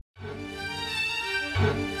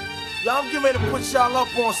Yo, I'm getting ready to put y'all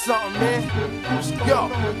up on something, man. Yo,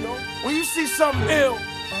 when you see something ill,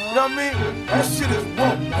 you know what I mean? That shit is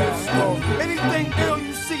woke. Anything ill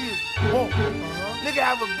you see is woke. Nigga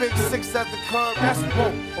have a big 6 at the curb, that's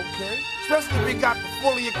woke. Okay. Especially if he got the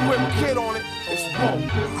fully equipped kid on it, it's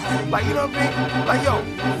woke. Like, you know what I mean? Like,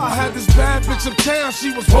 yo, I had this bad bitch uptown,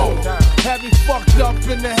 she was woke. Had me fucked up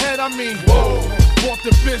in the head, I mean, whoa. Bought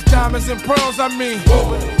the bitch diamonds and pearls, I mean,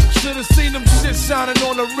 whoa. Should've seen them shit shining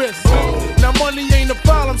on the wrist. Now money ain't a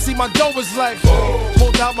problem, see my dough is like,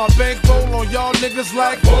 pulled out my bankroll on y'all niggas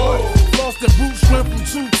like, lost the boot shrimp from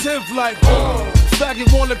 210 like,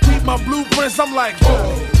 faggot wanna peep my blueprints, I'm like,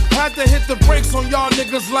 had to hit the brakes on y'all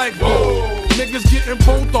niggas like, niggas getting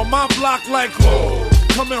both on my block like,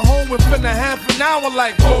 coming home within a half an hour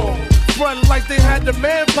like, front like they had the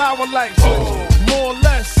manpower like, more or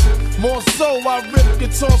less. More so, I rip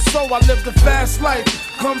guitar so I live the fast life.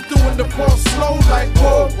 Come through in the car slow like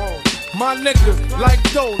whoa. My niggas like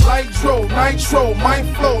dough, like dro, nitro, my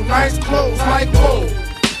flow, nice clothes like whoa.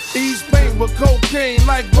 Ease pain with cocaine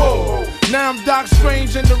like whoa. Now I'm Doc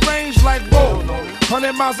Strange in the range like whoa.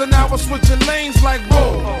 100 miles an hour switching lanes like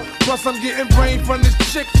whoa. Plus I'm getting brain from this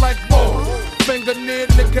chick like whoa. Finger near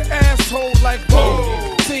nigga asshole like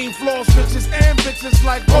whoa. Team floors bitches and bitches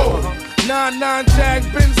like whoa. 9-9 Jag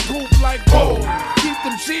Benz coupe like whoa. Keep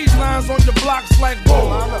them cheese lines on your blocks like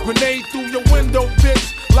whoa. Grenade through your window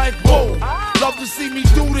bitch like whoa. Love to see me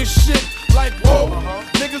do this shit like whoa.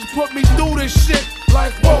 Niggas put me through this shit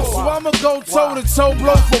like whoa. So I'ma go toe to toe,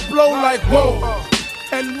 blow for blow like whoa.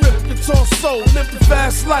 And rip the torso, live the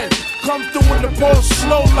fast life. Come through in the ball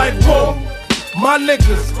slow like whoa. My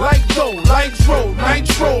niggas like dough, like dro,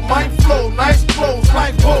 nitro, my flow, nice clothes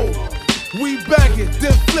like whoa. We bag it,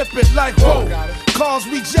 then flip it like whoa. Cars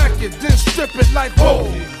we jack it, then strip it like whoa.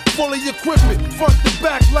 Fully equipment, front to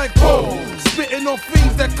back like whoa. Spitting on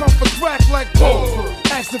fiends that come for crack like whoa.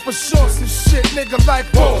 Asking for shorts and shit, nigga like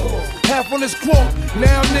whoa. Half on this quote,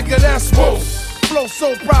 now nigga that's whoa. Flow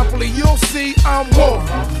so properly, you'll see I'm whoa.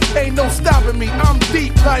 Ain't no stopping me, I'm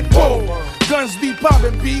deep like whoa. Guns be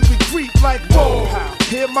poppin', we creep like whoa.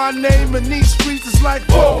 Hear my name in these streets, it's like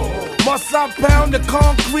whoa. Must I pound the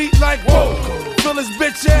concrete like whoa. Fill his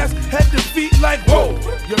bitch ass, head to feet like whoa.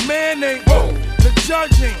 Your man ain't whoa. The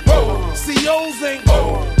judge ain't whoa. COs ain't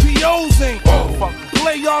whoa. POs ain't whoa.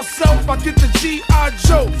 Play yourself, I get the G.I.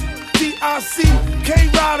 Joe. DIC,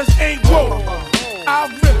 K-Riders ain't whoa. I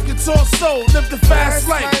rip guitar soul, live the fast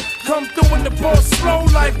life. Come through in the ball slow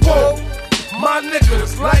like whoa. My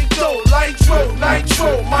niggas like dough, like dro,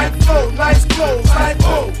 nitro, my flow, nice clothes like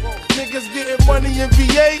whoa. Niggas getting money in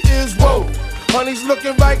VA is whoa. Honey's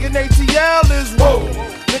looking like an ATL is whoa.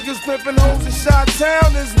 Niggas flipping hoes in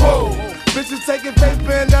Chi-Town is whoa. Bitches taking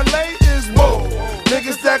paper in LA is whoa.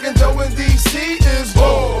 Niggas stacking dough in DC is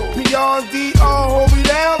whoa. PR and DR hold me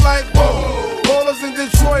down like whoa. Ballers in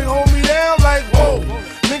Detroit hold me down like whoa.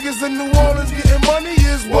 Niggas in New Orleans getting money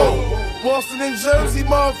is whoa. Boston and Jersey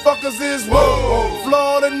motherfuckers is whoa.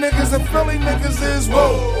 Florida niggas and Philly niggas is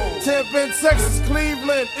whoa. Tampa and Texas,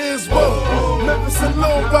 Cleveland is whoa. Memphis and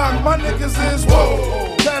Little Rock, my niggas is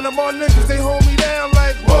whoa. Panama niggas, they hold me down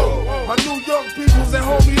like whoa. My New York peoples, they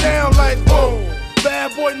hold me down like whoa.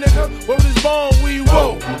 Bad boy nigga, word is born, we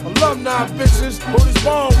whoa. Alumni bitches, word is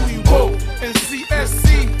born, we whoa. And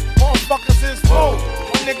CSC, motherfuckers is whoa.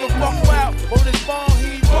 My nigga fuck out, word is born,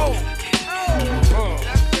 he whoa.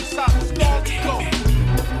 That's how the stars go.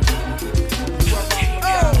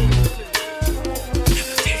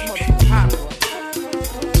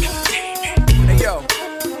 Hey yo,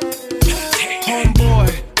 homeboy,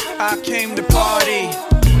 I came to party.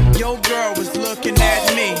 Your girl was looking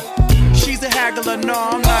at me. She's a haggler, no,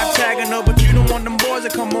 I'm not tagging her, but you don't want them boys to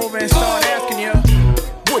come over and start asking you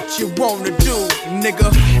what you wanna do,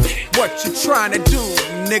 nigga. What you trying to do,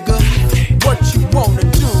 nigga. What you wanna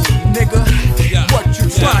do, nigga. What you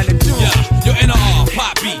trying to do. Yo, NR,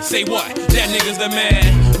 Pop Beat, say what? That nigga's the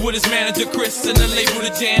man. With his manager Chris and the label The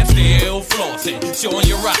Jam. Still flossing, showing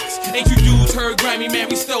your rocks. Ain't you dudes heard Grammy, man,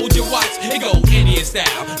 we stole your watch. It go Indian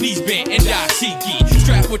style, knees bent and dashiki.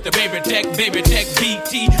 Strapped with the baby tech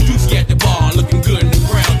BT. Juicy at the bar, looking good in the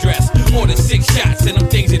brown dress. Ordered 6 shots and them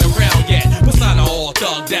things ain't around yet. Persona all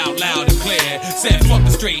thugged out loud and clear. Said fuck the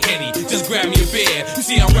straight Henny, just grab me a beer. You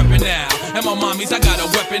see I'm reppin' now, and my mommies, I got a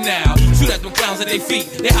weapon now. Shoot at them clowns at their feet,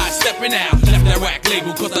 they hot steppin' out. Left that rack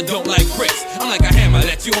label cause I don't like bricks. I'm like a hammer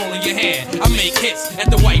that you hold in your hand. I make hits at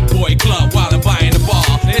the white boy club while I'm buying the bar.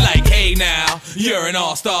 They like, hey now, you're an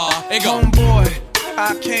all-star. They go, homeboy,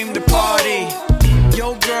 I came to party.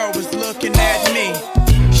 Your girl was looking at me.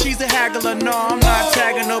 She's a haggler, no, I'm not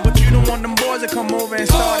tagging her, but you don't want them boys to come over and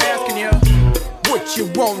start asking you what What you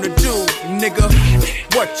wanna do, nigga?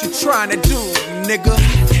 What you tryna do, nigga?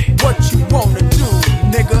 What you wanna do,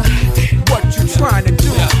 nigga? What you tryna do?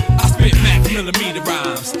 Yeah, I spit Mac millimeter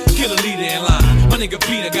rhymes, kill a leader in line. My nigga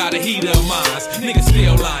Peter got a heater of mines. Niggas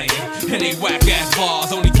still lying, and they whack ass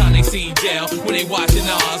bars. Only time they see jail when they watching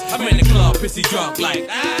ours. I'm in the club, pissy drunk like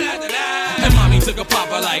da da da da. And mommy took a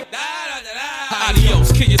popper like da da da da.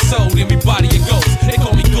 Adios, kill your soul, then we body your ghost. They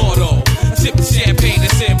call me Gordo. Sip the champagne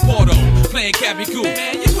that's in Porto. Playing Cappy Cool.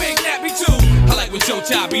 Man, you ain't nappy too. I like when your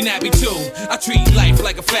child be nappy too. I treat life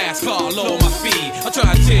like a fast car, low on my feet. I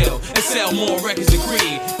try to chill and sell more records than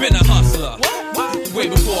Creed. Been a hustler. Way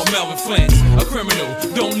before Melvin Flint. A criminal,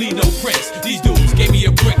 don't need no prints. These dudes gave me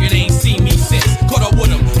a brick and ain't seen me since. Caught up with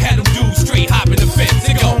them, had them dudes straight hopping the fence.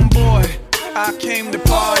 They go, homeboy, I came to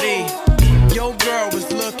party. Your girl was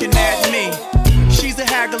looking at me. She's a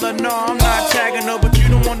haggler, no, I'm not tagging her, but you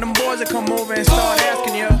don't want them boys to come over and start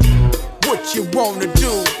asking you what you wanna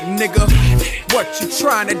do, nigga. What you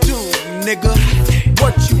tryna do, nigga.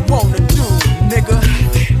 What you wanna do, nigga.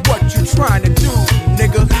 What you tryna do,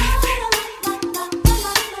 nigga.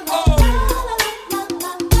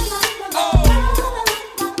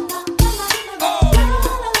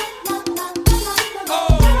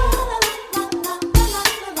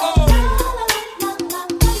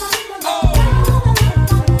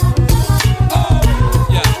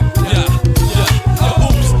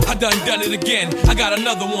 Done it again, I got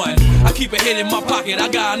another one. I keep a hit in my pocket, I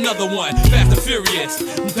got another one. Fast and Furious,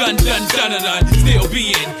 done. Still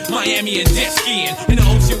be in Miami and jet skiing. In the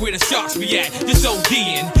ocean where the sharks be at, just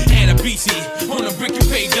ODing. And a BC, on a brick you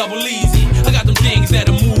pay double easy. I got them things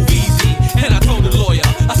that'll move easy. And I told the lawyer,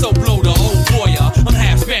 I so blow the old boya. I'm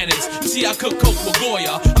half Spanish, you see I cook coke with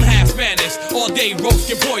Goya. I'm half Spanish, all day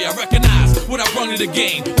roasting boy. I recognize what I brought to the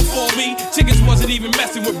game. Before me, chickens wasn't even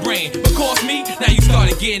messing with brain. But cost me, now you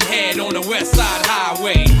started getting head on the west side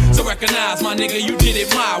highway. So recognize my nigga, you did it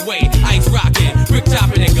my way. Ice rocking, brick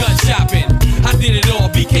chopping and gun shopping. I did it all,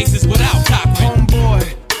 B cases without copping. Homeboy,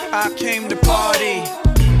 I came to party.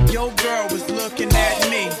 Your girl was looking at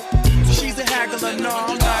me. She's a haggler, no,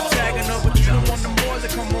 I'm not tagging her, but you don't want them boys to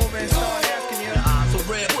come over and start asking you. So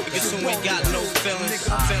real niggas who ain't got no feelings.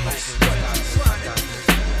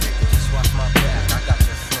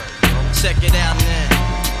 Check it out now.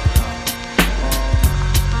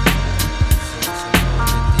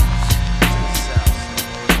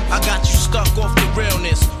 I got you stuck off the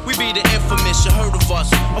realness. We be the infamous, you heard of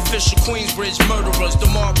us. Official Queensbridge murderers. The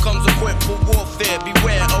mob comes equipped for warfare.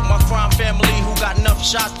 Beware of my crime family who got enough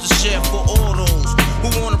shots to share for all those who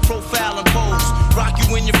wanna profile and pose. Rock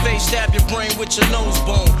you in your face, stab your brain with your nose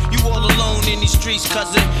bone. You all alone in these streets,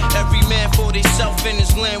 cousin. Every man for theyself in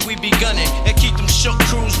his land, we be gunning. And keep them shook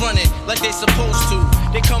crews running like they supposed to.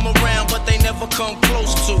 They come around, but they never come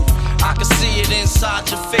close to. I can see it inside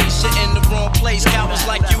your face, you're in the wrong place. Cowards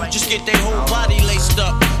like you just get their whole body laced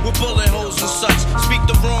up with bullet holes and such. Speak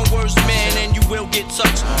the wrong words, man, and you will get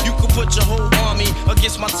touched. You could put your whole army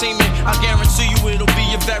against my team, and I guarantee you it'll be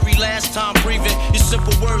your very last time breathing. Your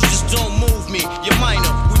simple words just don't move me. You're minor,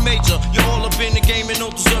 we major. You're all up in the game and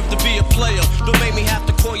don't deserve to be a player. Don't make me have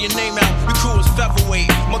to call your name out. Your crew is featherweight.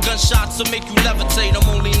 My gunshots will make you levitate. I'm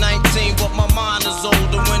only 19, but my mind is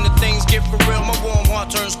older. When the things get for real, my warm heart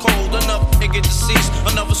turns cold. Enough nigga deceased,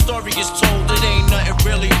 another story is told. It ain't nothing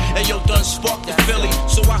really. And yo, done sparked the Philly,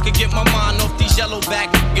 so I could get my mind off these yellow back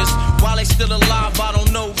niggas. While they still alive, I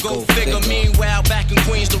don't know, go figure. Meanwhile, back in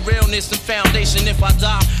Queens, the realness and foundation. If I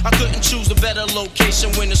die, I couldn't choose a better location.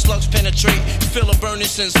 When the slugs penetrate, you feel a burning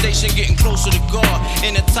sensation, getting closer to God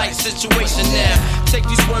in a tight situation now. Take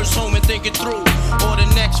these words home and think it through, or the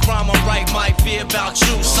next rhyme I write might be about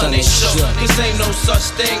you. Son, they shook, cause ain't no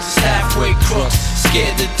such things as halfway crooks.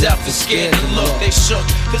 Scared to death and scared to look, they shook,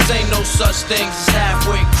 cause ain't no such things as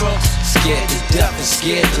halfway crooks. Scared to death and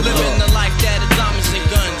scared to look. Living the life that is diamonds and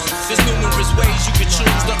guns. There's numerous ways you can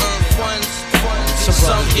choose to earn funds.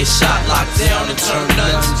 Some get shot, locked down, and turn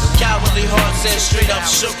nuns. Cowardly hearts and straight up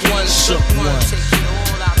shook ones.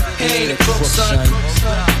 He ain't a crook, son.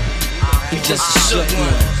 He just a shook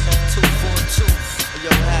one.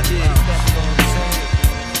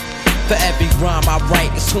 For every rhyme I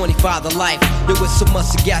write, it's 25 to life. There was so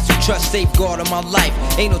much to gas, you trust, safeguard in my life.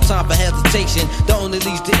 Ain't no time for hesitation, that only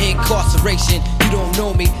leads to incarceration. You don't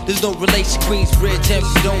know me, there's no relation. Queensbridge, and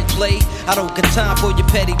you don't play. I don't got time for your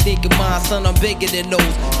petty thinking, mine, son, I'm bigger than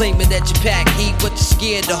those. Claiming that you pack heat, but you're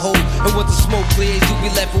scared to hold. And when the smoke clears, you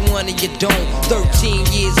be left with one and you don't. 13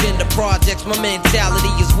 years in the projects, my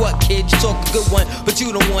mentality is what, kid? You talk a good one, but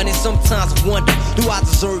you don't want it. Sometimes I wonder, do I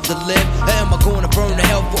deserve to live? Or am I gonna burn to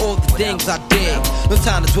hell for all the things I did? No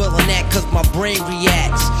time to dwell on that, cause my brain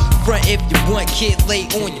reacts. front if you want, kid, lay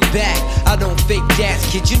on your back. I don't fake jazz,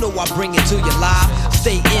 kid, you know I bring it to your live.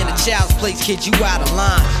 Stay in a child's place, kid, you out of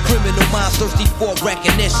line. Criminal minds thirsty for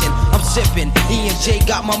recognition. I'm sipping, EMJ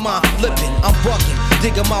got my mind flipping. I'm bucking,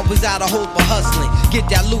 digging my ways out of hope for hustling. Get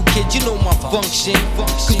that loot, kid, you know my function.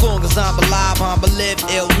 Cause long as I'm alive, I'm live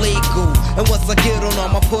illegal. And once I get on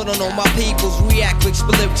them, I put on all my peoples. React quick,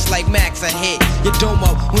 spit lyrics like Max, I hit your dome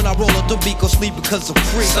up. When I roll up the beat, go sleep because I'm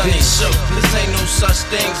free. Son ain't shook, this ain't no such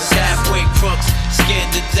thing as halfway crooks. Scared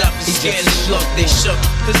to death and scared to look, they shook.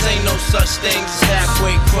 This ain't no such thing as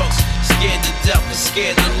halfway crooks. Scared to death and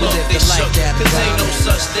scared to look, they shook. This ain't no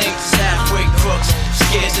such thing as halfway crooks.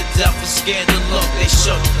 Scared to death and scared to look, they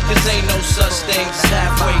shook. This ain't no such thing as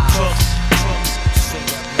halfway crooks.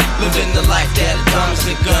 Living the life that comes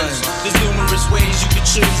and guns. There's numerous ways you can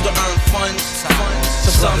choose to earn funds.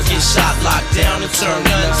 Some get shot, locked down, and turn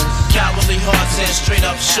guns. Cowardly hearts and straight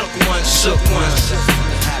up shook ones, shook ones.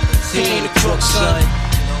 He ain't a crook, son.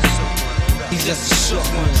 He's just a shook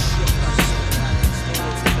one.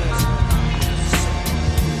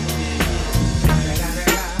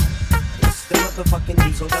 It's the motherfucking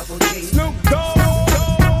Diesel Double G. Snoop Dogg.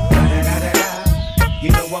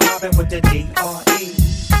 You know I'm mobbing with the D.R.E.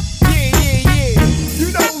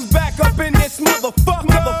 You know who's back up in this motherfucker.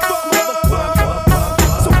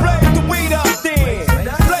 So blaze the weed up then.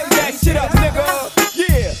 Blaze that shit up, nigga.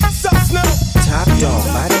 Yeah, sup, Snoop? Top dog,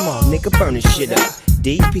 buy them all, nigga, burn this shit up.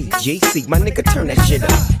 DPGC, my nigga, turn that shit up.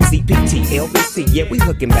 CPT, LBC, yeah, we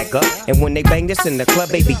hooking back up. And when they bang this in the club,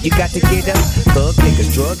 baby, you got to get up. Thug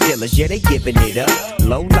niggas, drug dealers, yeah, they giving it up.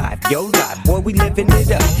 Low life, yo life, boy, we living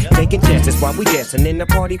it up. Taking chances while we dancing in the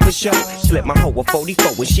party for sure. Slip my hoe a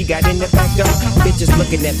 44 when she got in the back door. Bitches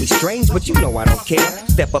looking at me strange, but you know I don't care.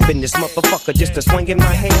 Step up in this motherfucker just to swing in my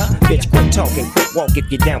hair. Bitch, quit talking, quit walk if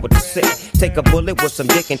you're down with the sick. Take a bullet with some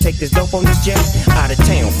dick and take this dope on this jet. Out of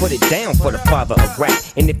town, put it down for the father of rap.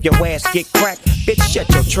 And if your ass get cracked, bitch, shut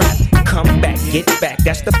your trap. Come back, get back,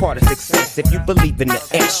 that's the part of success. If you believe in the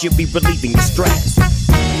X, you'll be relieving your stress.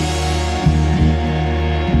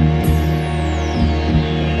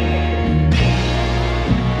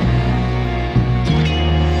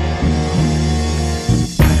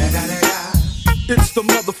 It's the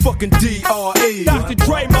motherfucking D.R.E. Dr.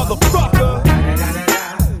 Dre, motherfucker.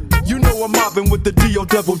 You know I'm mobbing with the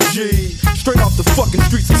D.O.Double-G. Straight off the fucking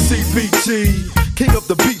streets of CBT. King up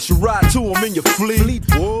the beach, you ride to him in your fleet.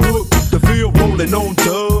 Look, the Ville rolling on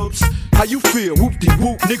dubs. How you feel?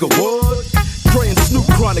 Whoop-de-whoop, nigga, what? Dre and Snoop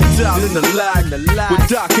Chronic down in the lag. With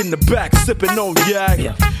Doc in the back, sipping on yak.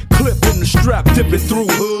 Clip in the strap, dipping through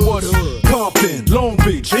hood. Compton, Long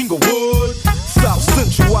Beach, Inglewood. South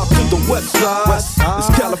Central out to the west side. This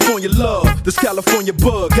California love, this California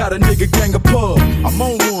bug. Got a nigga gang of pub. I'm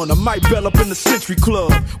on one, I might bell up in the Century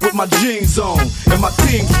Club. With my jeans on, and my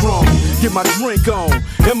team strong. Get my drink on,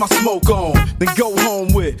 and my smoke on. Then go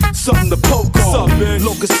home with something to poke on.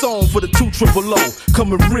 Locust song for the 2 triple O.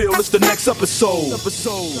 Coming real, it's the next episode.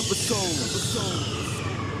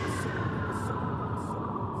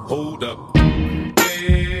 Hold up.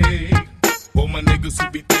 Hey, for my niggas who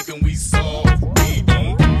be thinking we soft, we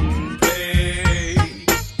don't play.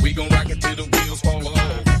 We gon' rock it till the wheels fall off.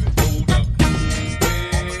 Hold up.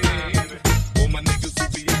 Hey, for my niggas who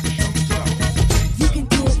be acting tough. You can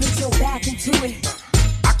do it, put your back into it.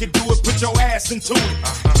 I can do it, put your ass into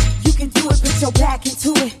it. You can do it, put your back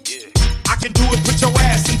into it. I can do it, put your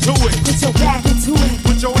ass into it. Put your back into it.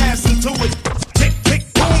 Put your ass into it. Tick,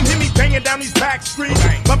 tick, boom, hear me banging down these back streets.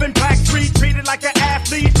 Loving Black Street, treated like an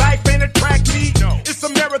athlete. Life ain't a track meet. It's a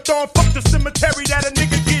marathon, fuck the cemetery that a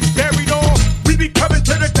nigga gets buried on. We be coming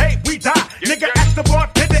to the day we die. Nigga, ask the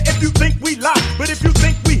bartender if you think we lie. But if you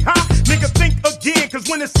think we hot, nigga, think again. Cause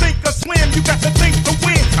when it's sink or swim, you got to think to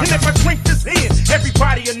win. And if I drink this in,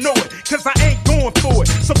 everybody will know it. Cause I ain't going for it.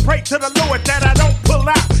 So pray to the Lord that I don't pull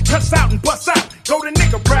out. Cuss out and bust out. Go the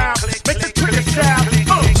nigga round. Make the trigger shout.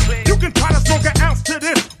 You can try to smoke an ounce to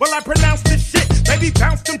this. Well, I pronounce this shit. Baby,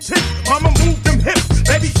 bounce them tits. Mama, move them hips.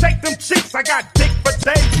 Baby, shake them cheeks. I got dick for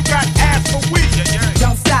days. You got ass for weeks.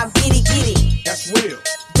 Don't stop, get it. That's real.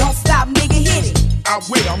 Don't stop, nigga, hit it. I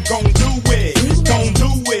will. I'm gon' do it. Gon'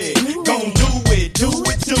 do it. Gon' do it. Do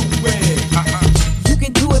it. Do it. You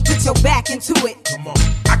can do it, put your back into it. Come on.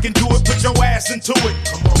 I can do it. Put your ass into it.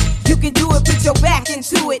 Come on. You can do it, put your back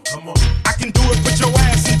into it. Come on. I can do it. Put your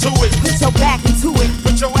ass into it. Put your back into it.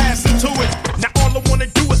 Put your ass into it. Now all I wanna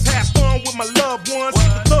do is have fun with my loved ones.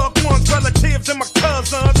 The thug ones, relatives, and my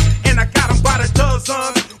cousins. And I got them by the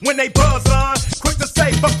dozens. When they buzz on, quick to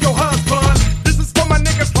say, fuck your husband. This is for my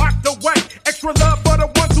niggas locked away. Extra love for the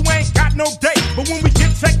ones who ain't got no date. But when we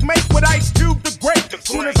get checkmate with Ice Cube the Great, as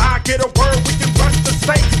soon as I get a word, we can rush the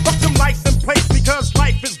safe. Fuck the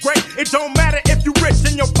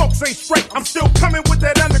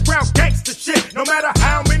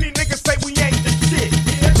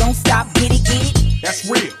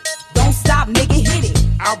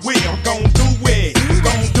yeah, I'm gon' do it.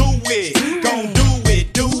 Gon' do it. Gon' do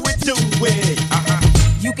it. Do it, do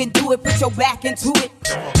it. You can do it, put your back into it.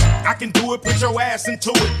 I can do it, put your ass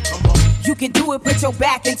into it. You can do it, put your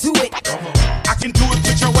back into it. I can do it,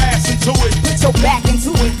 put your ass into it. Put your back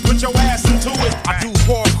into it. Put your ass into it. I do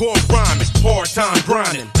hardcore rhyming, hard time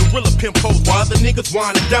grinding. Gorilla pimp hoes while other niggas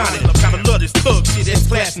whine and dining. Gotta love this thug shit, that's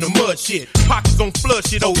class in the mud shit. Pockets on flood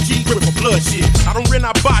shit, OG grip for blood shit. I don't rent,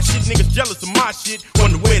 I buy shit, niggas jealous of my shit.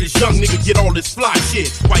 Wonder where this young nigga get all this fly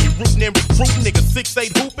shit. While you rootin' and recruiting, niggas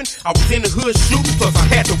 6'8" hooping. I was in the hood shooting, plus I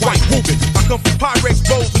had the white whooping. I come from Pyrex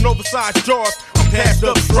bowls and oversized jars. I'm passed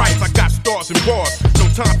up stripes, I got stars and bars. No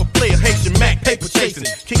time for player Haitian Mac, paper chasing.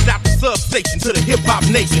 Kicked out the substation to the hip hop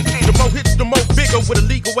nation. The more hits, the more bigger with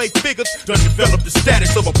illegal weight figures. Done develop the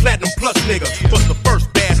status of a platinum plus nigga. But the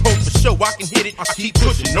first bad hope for sure, I can hit it. I keep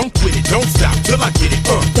pushing, don't quit it, don't stop till I get it.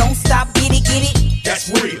 Don't stop, get it, get it. That's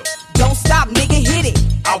real. Don't stop, nigga, hit it.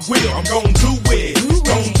 I will, I'm gon' do it.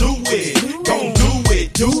 Gon' do it. Gon' do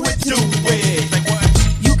it. Do it, do it.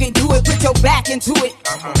 You can do it, put your back into it.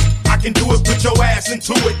 I can do it, put your ass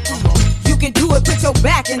into it. You can do it, put your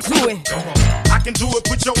back into it. I can do it,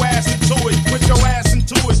 put your ass into it. Put your ass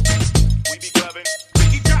into it. We be clubbing.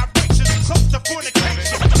 Ricky gyrations, close to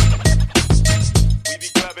fornication. We be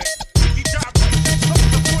clubbing. Ricky gyrations, close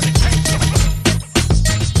to fornication.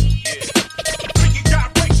 Yeah. Ricky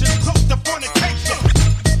gyrations, close to fornication.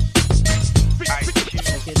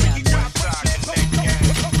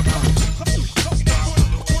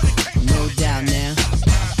 No doubt now.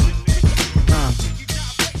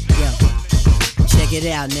 Check it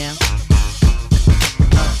out now.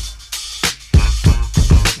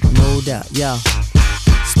 No doubt, yo.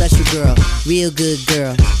 Special girl, real good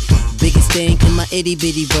girl. Biggest thing in my itty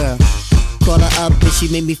bitty world. Call her up and she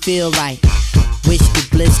made me feel right. Wish the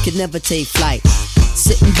bliss could never take flight.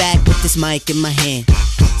 Sitting back with this mic in my hand.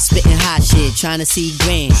 Spitting hot shit, trying to see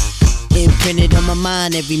grand. Imprinted on my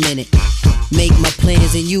mind every minute. Make my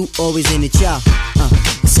plans and you always in it, y'all.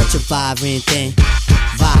 It's such a vibrant thing.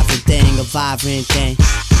 Vibrant thing, a vibrant thing.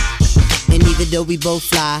 And even though we both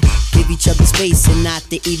fly, give each other space and not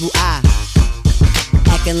the evil eye.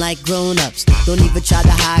 Acting like grown-ups, don't even try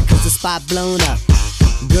to hide cause the spot blown up.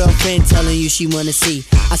 Girlfriend telling you she wanna see.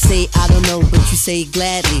 I say I don't know, but you say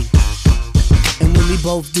gladly. And when we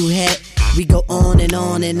both do head, we go on and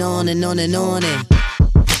on and on and on and on and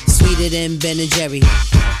sweeter than Ben and Jerry.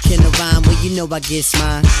 Can I rhyme? Well, you know I get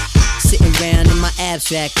mine. Sitting round in my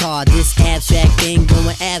abstract car. This abstract thing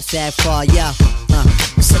going abstract far, yeah.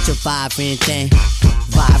 It's such a vibrant thing.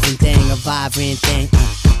 Vibrant thing, a vibrant thing.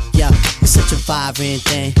 Yeah, it's such a vibrant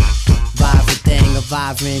thing. Vibrant thing, a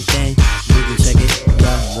vibrant thing. Check it,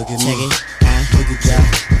 yeah, look at check me. It, look at yeah,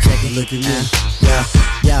 check it, look at me. Yeah,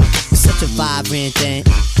 yeah, it's such a vibrant thing.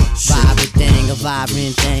 Vibrant thing, a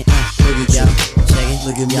vibrant thing. Look at yeah, check it,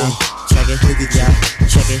 look at me. Check it, look at yeah,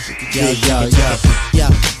 check it, yeah,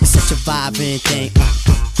 yeah, it's such a vibrant thing.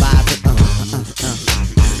 Vibrant,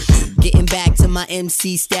 Getting back to my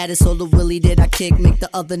MC status, all the willy that I kick make the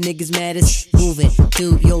other niggas maddest. Moving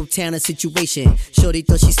through your town of situation. Shorty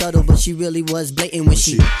thought she subtle, but she really was blatant when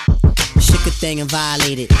she shook a thing and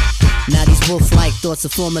violated. Now these wolf-like thoughts are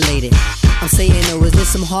formulated. I'm saying, oh, is there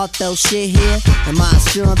some heartfelt shit here? Am I a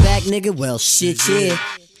strong back nigga? Well, shit, yeah.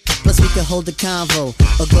 Plus we can hold a convo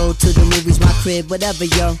or go to the movies, my crib, whatever,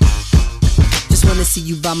 yo. Just wanna see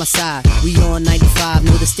you by my side. We on 95,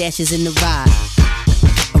 know the stash is in the ride.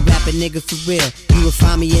 A rapping nigga for real. You would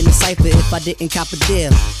find me in the cypher if I didn't cop a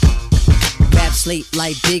deal. Rap slate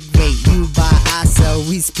like big weight. You buy, I sell,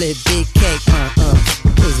 we split big cake.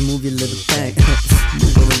 Just move your little thing.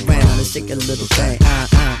 Move it around and shake a little thing.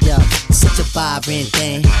 Yeah, such a vibrant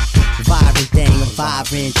thing. Vibrant thing, a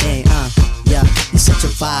vibrant thing. Yeah, you're such a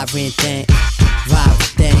vibrant thing.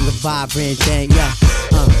 Vibrant thing, a vibrant thing. Yeah,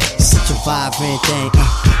 such a vibrant thing.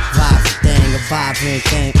 Vibrant thing, a vibrant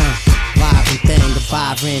thing. Vibrant thing, a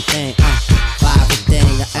vibrant thing. Vibrant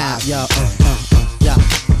thing, yo, yeah.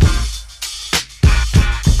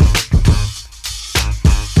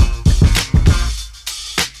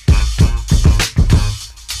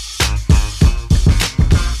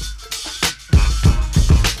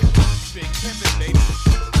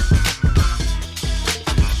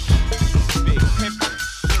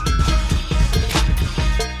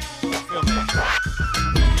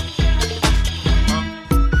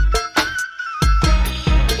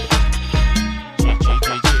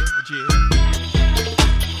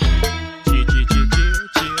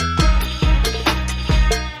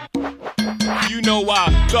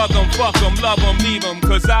 Thug 'em, fuck 'em, love 'em, leave 'em,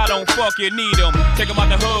 cause I don't fucking need 'em. Take 'em out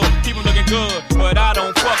the hood, keep 'em looking good, but I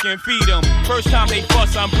don't fucking feed 'em. First time they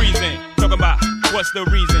fuss, I'm breezing. Talking about What's the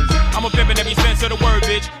reasons? I'm a pimp in every sense of the word,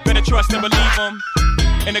 bitch. Better trust and believe them.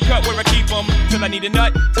 In the cut where I keep them. Till I need a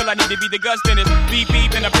nut, till I need to be the Gus Dennis. Beep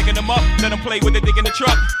beep, and I'm picking them up. Let them play with the dick in the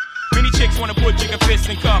truck. Many chicks wanna put jigger fists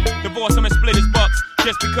in cup. Divorce him and split his bucks.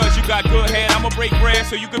 Just because you got good head, I'ma break bread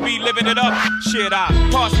so you could be living it up. Shit, I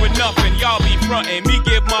pass with nothing, y'all be frontin'. Me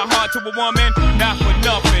give my heart to a woman, not for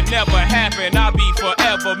nothing, never happen. I'll be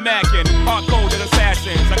forever mackin'. Hard cold as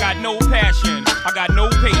assassins. I got no passion, I got no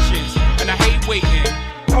patience, and I hate waiting.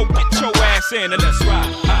 Hope get your ass in and let's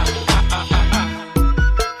ride.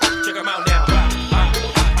 Check 'em out now. Yeah.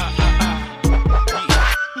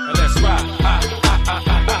 Let's ride.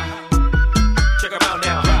 Check 'em out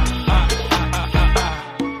now. Yeah.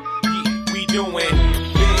 We doing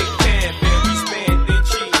big camping, we spending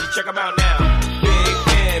cheese. Check 'em out now. Big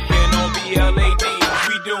camping on BLAD.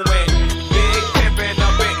 We doing big camping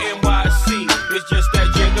up in NYC. It's just that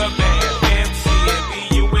Jigga Man, MC and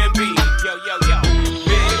BUMB. Yo, yo, yo.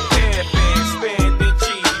 Big camping, spending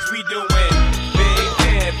cheese. We doing big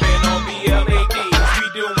camping on BLAD. We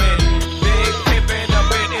doing big camping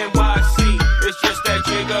up in NYC. It's just that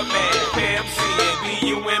Jigga Man, MC and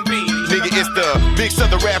BUMB. Nigga, it's the big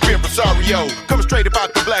southern rap impresario. Coming straight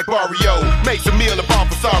about the black barrio. Make some meal upon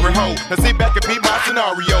for sorry ho. Now sit back and beat my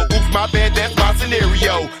scenario. Oops, my bad, that's my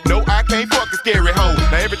scenario. No, I can't fuck a scary hoe.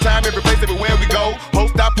 Now every time, every place, everywhere we go,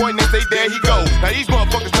 hoes stop pointing and say, there he go. Now these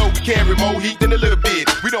motherfuckers know we carry more heat than a little bit.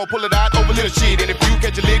 We don't pull it out over little shit. And if you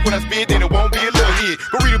catch a lick when I spit, then it won't be a little hit.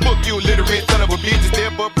 Go read a book, you illiterate son of a bitch, and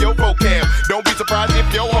step up your vocab. Don't be surprised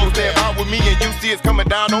if your hoes stab out with me and you see it's coming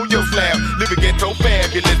down on your slab. Living ghetto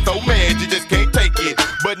fabulous, so mad you just can't take it.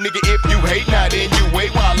 But nigga, if you hate, now then you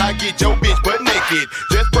wait while I get your bitch butt naked.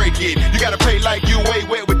 Just break it. You gotta pay like you way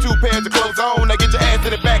wet with 2 pairs of clothes on. Now get your ass to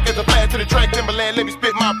the back as a blast to the track. Timberland, let me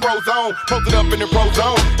spit my pros on. Post it up in the pro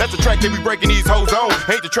zone. That's the track that we breaking these hoes on.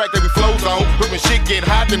 Ain't the track that we flows on. But when shit get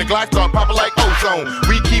hot, then the glass start popping like ozone.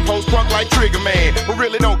 We keep hoes drunk like Trigger Man. But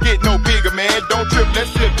really don't get no bigger, man. Don't trip,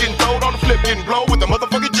 let's slip, getting throwed on the flip, getting blow with the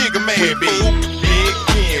motherfucking Jigger Man. We be big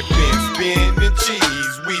camping, spinning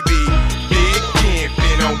cheese. We be big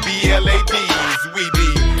camping on BLADs. We be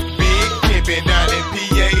big pimping down in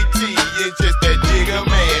PAT. It's just that Jigga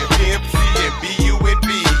Man, Pimp C and BUNB.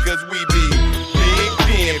 Cause we be big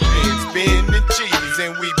pimping, spinning cheese.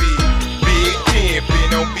 And we be big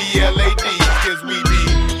pimping on BLADs. Cause we be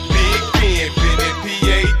big pimping in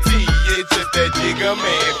PAT. It's just that Jigga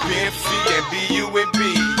Man, Pimp C and BUNB.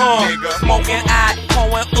 Nigga. Smoking out,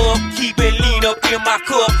 pouring up, keep it lean up in my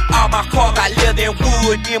cup. All my car got leather and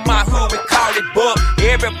wood. In my hood we call it buck.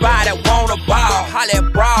 Everybody wanna ball, holla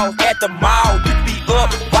at brawls at the mall. You be up,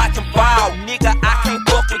 watching ball, nigga. I can't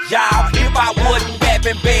fuck with y'all. If I wasn't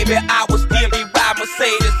rapping, baby, I would still be riding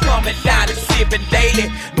Mercedes, coming down and sipping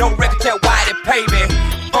daily. No record tell why they pay me.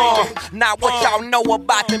 Now what y'all know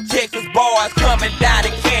about them Texas boys coming down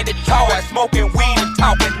in candy toys, smoking weed and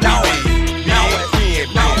talking noise.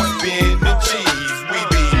 Spinning cheese, we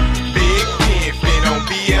be big pimpin' on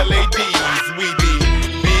BLADs. We be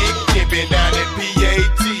big pimpin' down at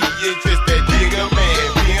PAT. It's just that Jigga Man,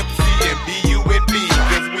 Pimp C and BUNB.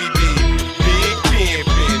 Cause we be big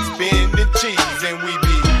pimpin', spinning cheese. And we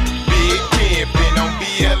be big pimpin' on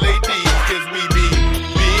BLADs. Cause we be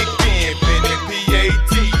big pimpin' in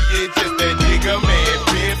PAT. It's just that Jigga Man,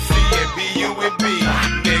 Pimp C and BUNB,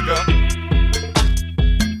 nigga.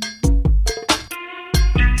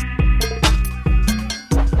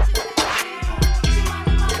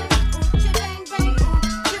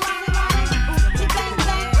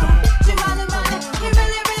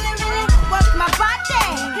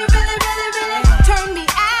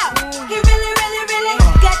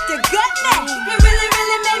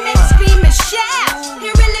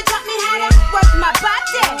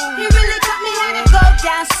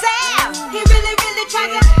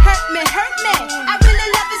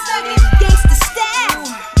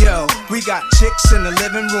 Got chicks in the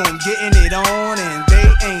living room getting it on, and they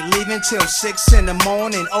ain't leaving till 6 in the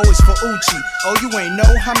morning. O is for Uchi. Oh, you ain't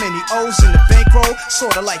know how many O's in the bankroll?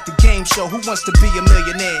 Sorta like the game show, Who Wants to Be a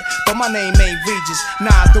Millionaire? But my name ain't Regis.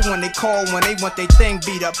 Nas the one they call when they want they thing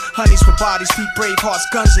beat up. Honeys for bodies, feet brave hearts,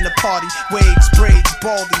 guns in the party. Waves, braids,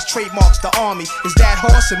 baldies, trademarks the army. Is that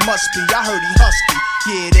horse? It must be. I heard he husky.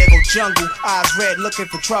 Yeah, there go Jungle, eyes red looking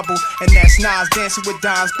for trouble. And that's Nas dancing with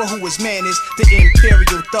dimes, but who his man is? The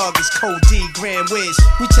Imperial Thug is Code D, Grand Wiz.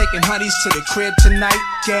 We taking honeys to the crib tonight.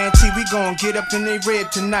 Guarantee we gon' get up in they rib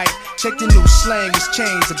tonight. Check the new slang, it's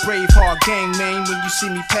changed. The Braveheart gang name. When you see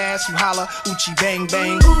me pass, you holla, Uchi bang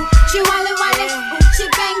bang. Ooh, she wale wale, Uchi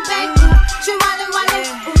bang bang. Ooh, she wale wale,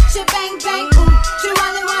 Uchi bang bang. Ooh, she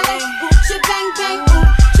wale wale, Uchi bang bang. Ooh,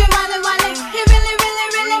 she wale wale. He really, really,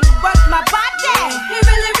 really work my body.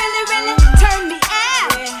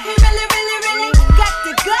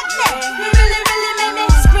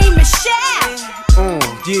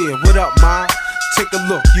 Take a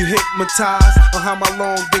look, you hypnotized on how my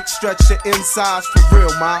long dick stretch your insides for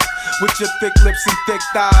real, ma. With your thick lips and thick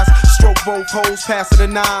thighs, stroke both hoes, pass it the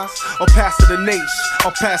nines, or pass it the nation,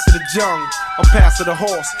 or pass it the jung, or pass it the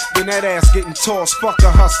horse. Then that ass getting tossed. Fuck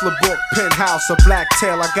a hustler book, penthouse, or black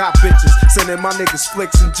tail. I got bitches sending my niggas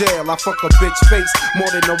flicks in jail. I fuck a bitch face more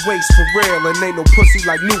than a waist for real, and ain't no pussy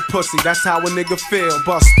like new pussy. That's how a nigga feel.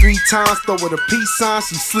 Bust 3 times, throw her the peace sign.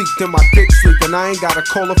 She sleep, then my dick sleep, and I ain't gotta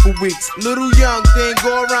call her for weeks. Little young thing,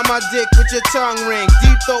 go around my dick with your tongue ring.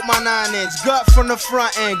 Deep throat my 9-inch, gut from the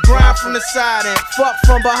front end, grind from the side end, fuck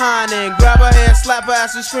from behind end. Grab her hand, slap her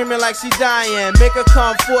ass and screaming like she dying. Make her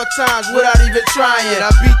come 4 times without even trying. I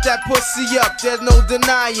beat that pussy up, there's no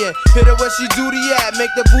denying. Hit her where she duty at,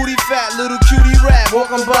 make the booty fat, little cutie rap.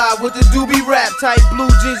 Walking by with the doobie rap, tight blue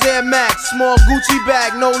jeans Air Max, small Gucci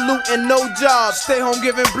bag, no loot and no job. Stay home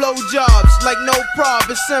giving blowjobs like no prob,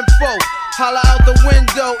 it's simple. Holla out the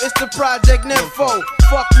window, it's the Project Nympho.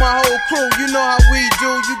 Fuck my whole crew, you know how we do.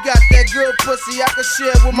 You got that good pussy I can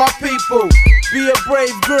share with my people. Be a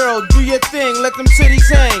brave girl, do your thing, let them titties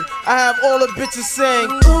hang. I have all the bitches sing.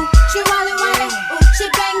 Ooh, she walla walla, ooh, she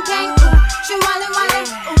bang bang, ooh, she walla walla,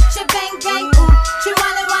 ooh, she bang bang, ooh, she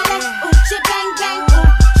walla walla, ooh, she bang bang, ooh,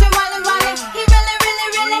 she walla walla. He really, really,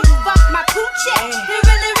 really fuck my coochie. He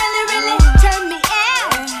really, really, really turn me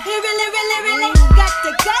out. He really, really, really got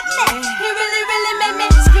the gutness. He really, really made me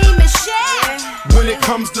scream and shout. When it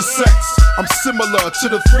comes to sex, I'm similar to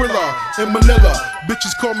the Thriller in Manila.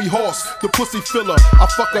 Bitches call me Horse, the pussy filler. I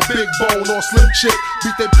fuck a big bone or slim chick,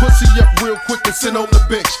 beat that pussy up real quick and send on the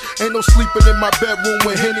bitch. Ain't no sleeping in my bedroom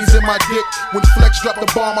with Henny's in my dick. When Flex drop the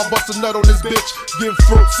bomb, I bust a nut on this bitch. Give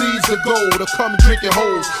fruit seeds of gold or come drinking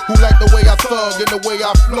hoes who like the way I thug and the way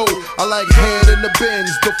I flow. I like head in the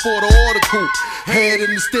Benz, the Ford or the coupe. Head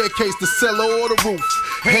in the staircase, the cellar or the roof.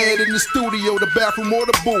 Head in the studio, the bathroom or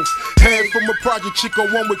the booth. Head from a project chick or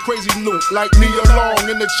one with crazy loot. Like Nia Long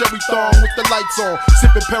in the cherry thong with the lights on.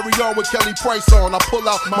 Sipping Perry on with Kelly Price on. I pull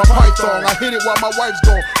out my python, I hit it while my wife's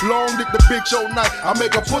gone. Long dick the bitch all night, I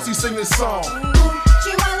make a pussy sing this song.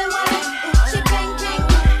 She walla walla, ooh, she bang bang,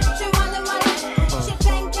 ooh, she walla walla, ooh, she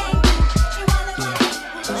bang bang, she walla walla,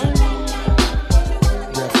 ooh, she bang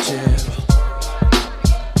bang, Def Jam.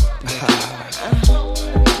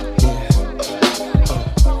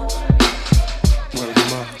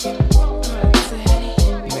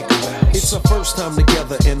 It's our first time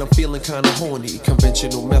together and I'm feeling kinda horny.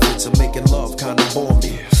 Conventional methods of making love kinda bore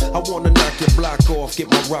me. I wanna knock your block off, get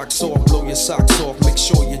my rocks off, blow your socks off, make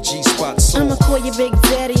sure your G-spot's soft. I'ma call you Big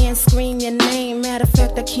Daddy and scream your name. Matter of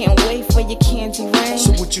fact, I can't wait for your candy rain.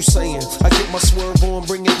 So what you saying? I get my swerve on,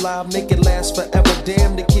 bring it live, make it last forever.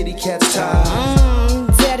 Damn, the kitty cat's tired.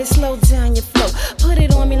 Daddy, slow down your flow. Put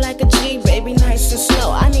it on me like a G, baby, nice and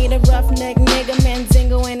slow. I need a roughneck nigga,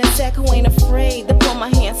 Mandingo and a tech who ain't afraid to pull my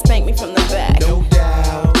hand, spank me from the back. No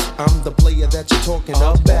doubt, I'm the player that you're talking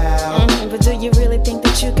about. But do you really think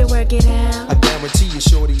that you can work it out? I guarantee you,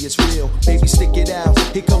 shorty, it's real. Baby, stick it out.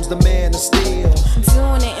 Here comes the man of steel.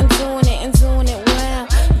 Doing it and doing it and doing it well.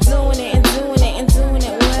 Doing it and doing it and doing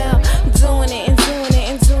it well. Doing it and doing it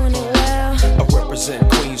and doing it well. I represent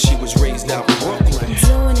Queens, she was raised out in Brooklyn.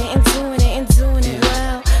 Doing it and doing it and doing it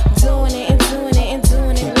well. Doing it and doing it and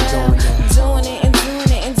doing it well. Doing it and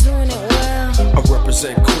doing it and doing it well. I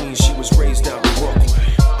represent Queens, she was raised out in Brooklyn.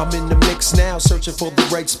 I'm in the mix now, searching for the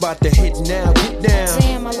right spot to hit now. Get down.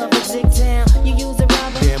 Damn, I love a dick down. You use a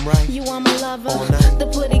rubber. Damn right. You are my lover. All night. The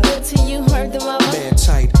pretty good to you, heard the mother. Man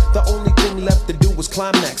tight. The only thing left to do was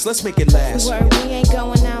climax. Let's make it last. Word, we ain't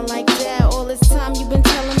going out like that. All this time you been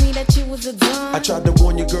telling me that you was a dumb. I tried to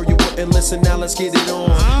warn you, girl, you wouldn't listen. Now let's get it on.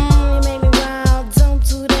 You made me wild. Don't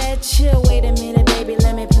do that. Chill. Wait a minute, baby.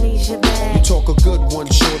 Let me please your back. You talk a good one,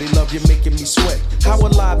 shorty. Love you making me sweat. How a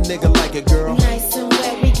live nigga like it, girl? Nice and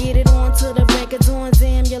wet. We get it on to the break of dawn.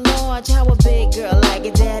 Damn, you're large. How a big girl like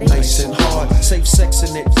it, daddy? Nice and hard. Safe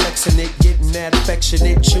sexing it, flexing it, getting that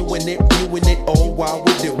affectionate, chewing it, viewing it, all while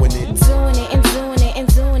we're doing it. Doing it and doing it and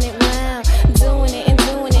doing it well. Doing it and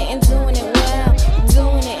doing it and doing it well.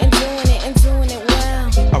 Doing it and doing it and doing it well.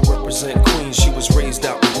 I represent Queens, she was raised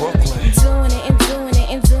out in Brooklyn. Doing it and doing it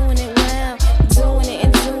and doing it well. Doing it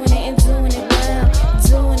and doing it and doing it well.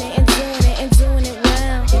 Doing it and doing it and doing it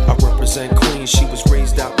well. I represent Queens, she was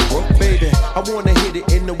raised out in Brooklyn. Baby, I wanna hit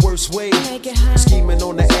it in the worst way. Make it hot. Scheming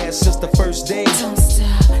on the ass since the first day. Don't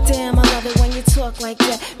stop. Damn, I love it when you talk like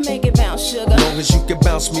that. Make it bounce, sugar. Long as you can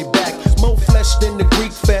bounce me back. More flesh than the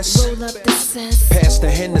Greek fest. Roll up the cess. Pass the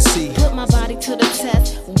Hennessy. Put my body to the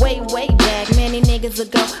test. Way back, many niggas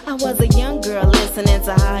ago. I was a young girl listening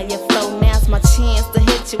to how you flow. Now's my chance to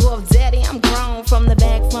hit you up, daddy. I'm grown from the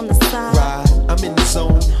back, from the side. Ride, I'm in the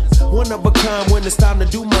zone. One of a time when it's time to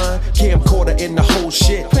do mine. Camcorder in the whole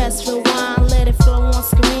shit. Press rewind, let it flow on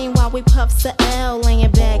screen while we puff the L.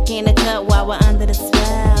 Laying back in the cut while we're under the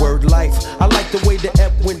spell. Word life, I like the way the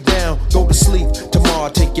F went down. Go to sleep, tomorrow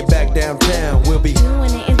I'll take you back downtown. We'll be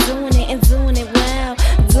doing it and doing it and doing it well.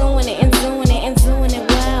 Doing it and doing it and doing it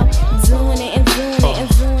well. Doing it and doing it and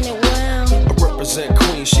doing it well. I represent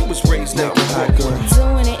Queen, she was raised out in Brooklyn.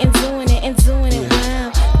 Doing it and doing it and doing it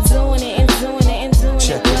well. Doing it and doing it and doing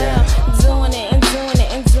it well. Doing it and doing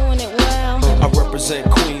it and doing it well. I represent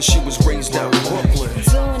Queen, she was raised out in Brooklyn.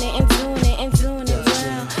 Doing it and doing it and doing it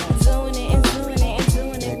well. Doing it and doing it and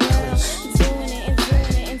doing it well. Doing it and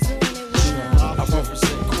doing it and doing it well. I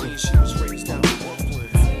represent Queen, she was raised out in Brooklyn.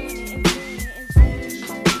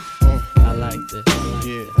 I like this.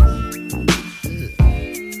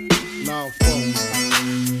 Now,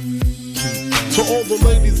 to all the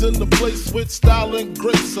ladies in the place with style and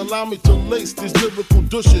grace, allow me to lace these lyrical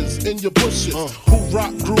douches in your bushes. Who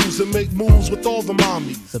rock grooves and make moves with all the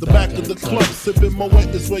mommies. The back of the club, sipping Moet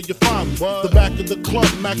is where you find me. The back of the club,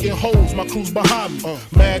 macking holes, my crew's behind me.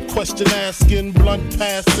 Mad question asking, blunt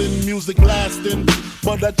passing, music lasting.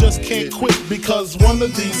 But I just can't quit because one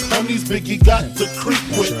of these honeys Biggie got to creep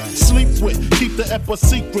with, sleep with, keep the ep a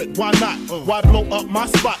secret. Why not? Why blow up my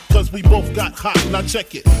spot? Cause we both got hot. Now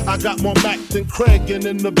check it. I got more Mac than Craig and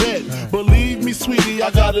in the bed. Believe me, sweetie, I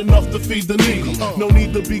got enough to feed the needy. No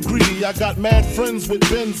need to be greedy. I got mad friends with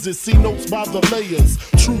Benzes. See notes by the layers.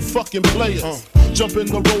 True fucking players. Jump in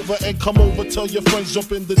the Rover and come over. Tell your friends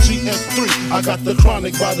jump in the GS3. I got the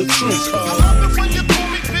chronic by the tree. I love it when you call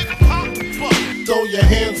me Big Papa. Throw your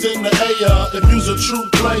hands in the air if you's a true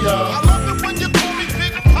player. I love it when you call me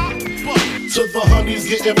Big Papa. To the honeys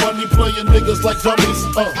getting money, playing niggas like dummies.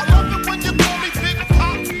 I love it when you call me Big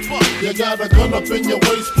Papa. You got a gun up in your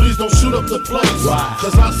waist, please don't shoot up the place. Wow.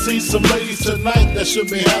 Cause I see some ladies tonight that should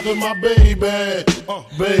be having my baby.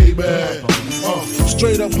 Baby.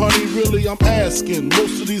 Straight up, honey, really, I'm asking.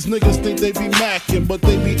 Most of these niggas think they be macking, but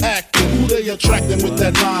they be acting. Who they attracting with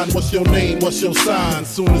that line? What's your name? What's your sign?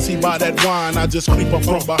 Soon as he buy that wine, I just creep up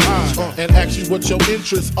from behind and ask you what your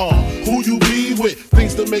interests are. Who you be with?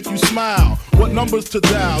 Things that make you smile. What numbers to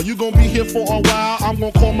dial? You gon' be here for a while. I'm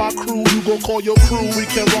gon' call my crew. You gon' call your crew. We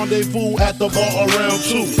can rendezvous at the bar around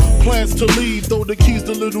 2. Plans to leave. Throw the keys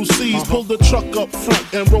to little C's. Pull the truck up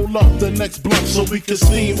front and roll up the next blunt so we can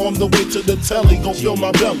steam on the way to the telly. Gon' fill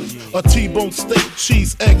my belly. A T-bone steak,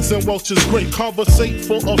 cheese, eggs, and Welch's grape. Conversate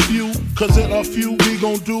for a few, cause in a few we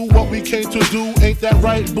gon' do what we came to do. Ain't that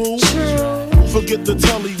right, boo? Forget the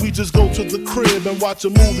telly, we just go to the crib and watch a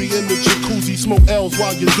movie in the jacuzzi. Smoke L's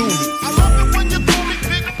while you do me. I love it when you call me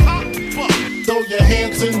Big Papa. Throw your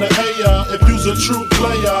hands in the air if you's a true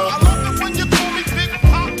player. I love it when you call me Big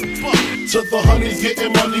Papa. To the honeys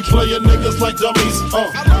getting money, playing niggas like dummies.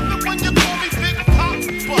 I love it when you call me Big Papa.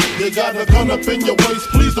 You got a gun up in your waist,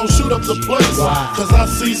 please don't shoot up the place. Cause I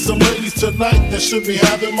see some ladies tonight that should be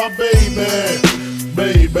having my baby.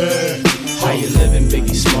 How you living,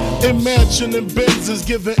 Biggie Smalls? Imagine and Benzes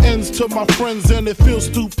giving ends to my friends and it feels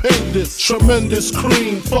stupendous. Tremendous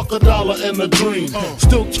cream, fuck $1 and a dream.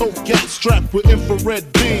 Still tote gas strapped with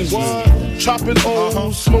infrared beams. Chopping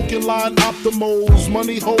O's, smoking line optimals,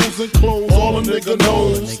 money holes and clothes, all a nigga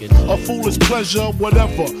knows. A foolish pleasure,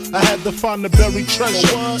 whatever. I had to find the buried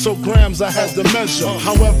treasure, so grams I had to measure.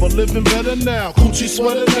 However, living better now, coochie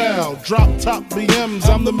sweater now. Drop top BMs,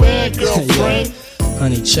 I'm the man, girlfriend.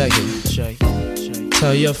 Honey, check it.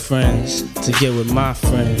 Tell your friends to get with my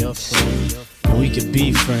friends. We could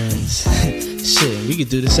be friends. Shit, we could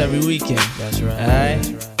do this every weekend. That's right. Alright?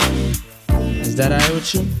 Is that alright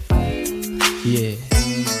with you? Yeah.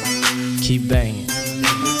 Keep banging.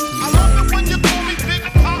 I love it when you call me Big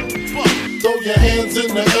Papa. Throw your hands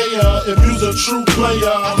in the air if you's a true player.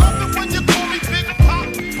 I love it when you call me Big Papa.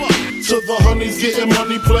 To the honeys getting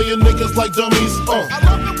money, playing niggas like dummies. I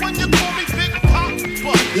love it when you call me Big Papa.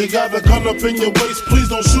 You got a gun up in your waist, please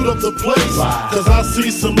don't shoot up the place. Cause I see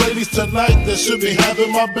some ladies tonight that should be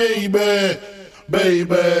having my baby.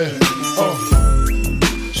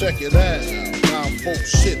 Check it out. Now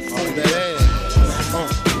folks shit for that ass.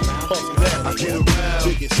 Puff that, I get around.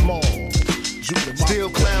 Big and small. Still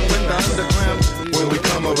clown in the underground when we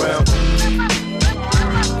come around.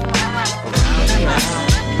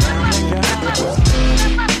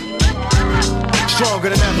 Stronger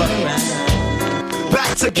than ever.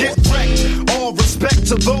 Back to get wrecked. All respect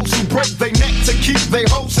to those who break their neck to keep their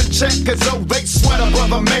hopes in check. Cause though they sweat a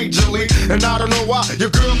brother majorly. And I don't know why your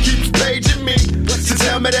girl keeps paging me to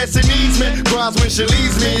tell me that she needs me. Cries when she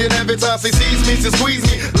leaves me. And every time she sees me, she squeeze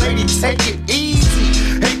me. Lady, take it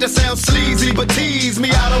easy. Hate to sound sleazy, but tease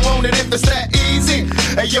me. I don't want it if it's that easy.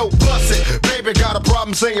 Hey yo, bust it. Baby got a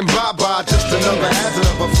problem saying bye-bye. Just another hazard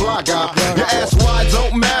of a fly guy. Your ass wide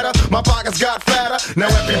don't matter. My pockets got fatter. Now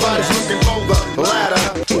everybody's looking for the ladder.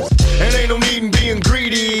 And ain't no need in being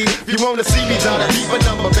greedy. If you wanna see me, dial a deeper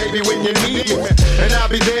number, baby, when you need me. And I'll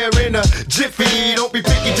be there in a jiffy. Don't be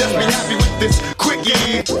picky, just be happy with this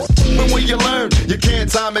quickie. But when you learn, you can't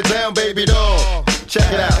time it down, baby doll.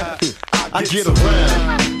 Check it out, I get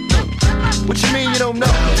around. What you mean you don't know?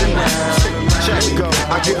 Check it go,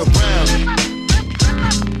 I get around.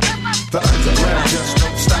 The underground just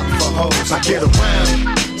don't stop for hoes. I get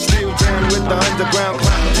around. Still down with the underground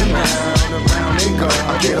clown. Around they go,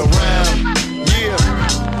 I get around. Yeah.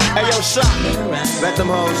 Hey yo, shot, let them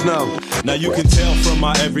hoes know. Now you can tell from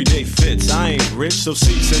my everyday fits, I ain't rich, so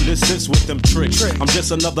cease and desist with them tricks. I'm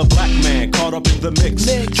just another black man caught up in the mix,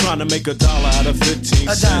 trying to make $1 out of 15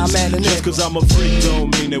 cents. Just cause I'm a freak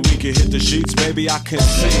don't mean that we can hit the sheets. Baby, I can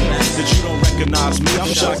see that you don't recognize me.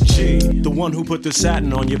 I'm Shock G, the one who put the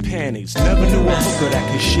satin on your panties. Never knew a hooker that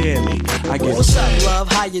could share me. I get What's up, love?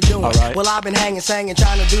 How you doing? Right. Well, I've been hanging, singing,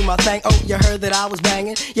 trying to do my thing. Oh, you heard that I was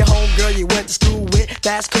banging your homegirl you went to school with.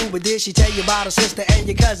 That's cool, but did she tell you about her sister and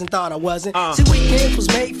your cousin? Thought I wasn't. See, weekends was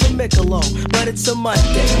made for Michelob, but it's a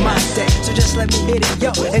Monday, my day, so just let me hit it,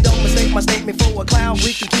 yo. And don't mistake my statement for a clown.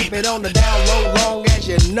 We can keep it on the down low, long as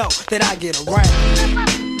you know that I get around.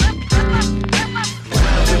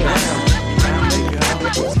 Round and round, round they go.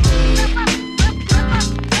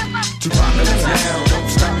 Too popular now, don't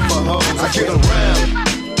stop for hoes. I get around.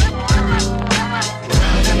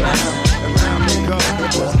 Round and round they go.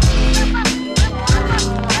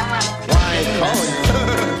 Why ain't calling you?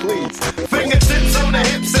 Please. Fingertips on the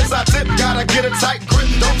hips as I tip. Gotta get a tight grip,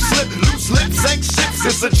 don't slip. Loose lips ain't ships,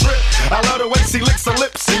 it's a trip. I love the way she licks her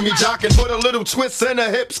lips. See me jocking, put a little twist in her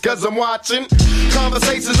hips, cause I'm watching.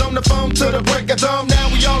 Conversations on the phone till the break of dawn. Now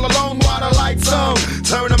we all alone while the lights on.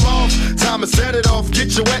 Turn them off, time to set it off.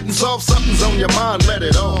 Get you wet and soft, something's on your mind, let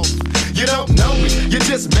it off. You don't know me, you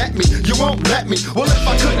just met me, you won't let me. Well, if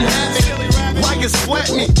I couldn't have it, why you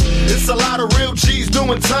sweat me? It's a lot of real G's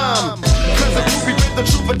doing time. Cause if you be with the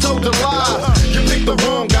truth and told a lie, you picked the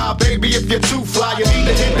wrong guy, baby. If you're too fly, you need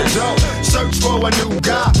to hit the door. Search for a new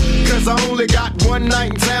guy. Cause I only got one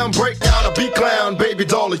night in town. Break out a B-clown, baby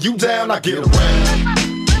doll, are you down? I get around.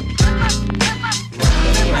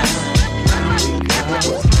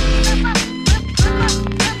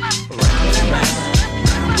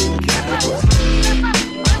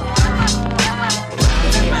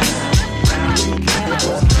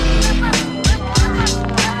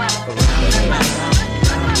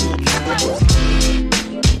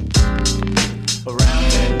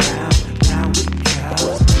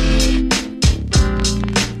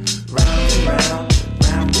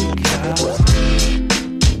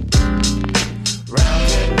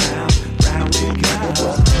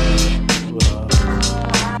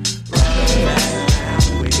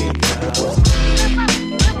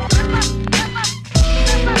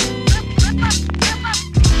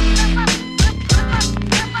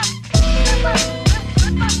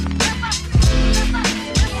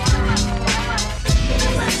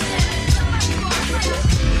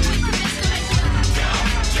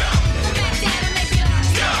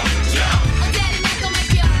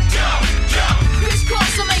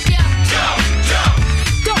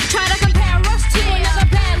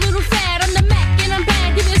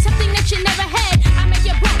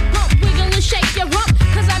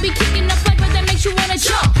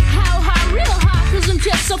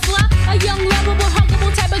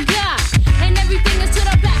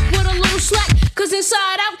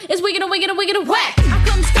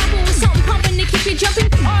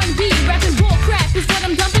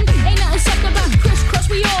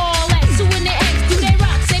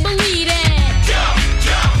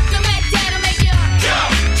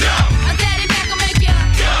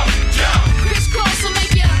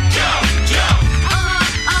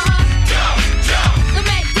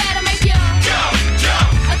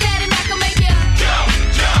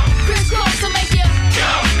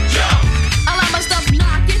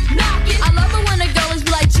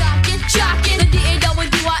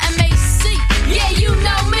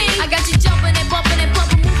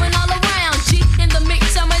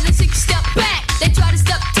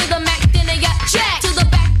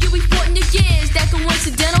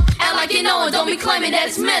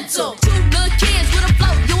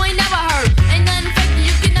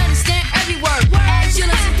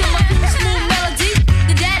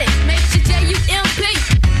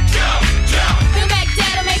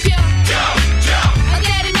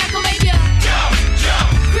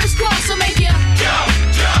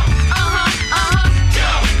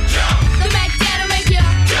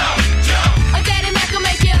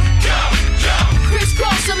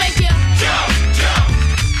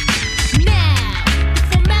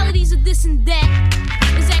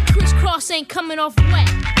 ain't coming off wet.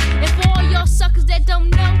 And for all y'all suckers that don't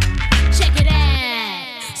know, check it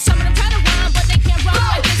out. Some of them try to rhyme, but they can't rhyme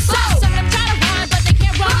like this. Some of them try to rhyme, but they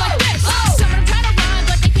can't rhyme like this. Some of them try to rhyme,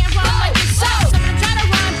 but they can't rhyme like this. Some of them try to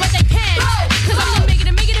rhyme, but they can't. Cause I'm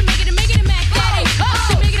the make it Mac Daddy. The make it Mac. Cause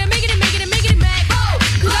I'm the make it Mac Daddy. The make it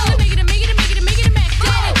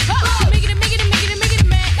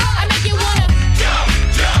Mac. I make you wanna jump.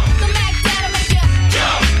 The Mac Daddy make you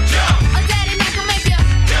jump. A Daddy Mac will make you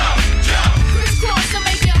jump. Crisscross will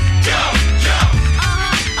make you jump.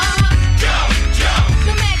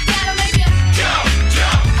 The Mac Daddy make you jump.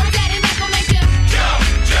 A Daddy Mac will make you jump.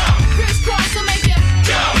 Crisscross will make you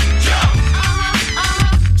jump.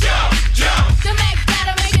 The Mac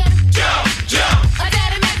Daddy make you jump. A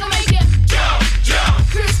Daddy Mac will make you jump.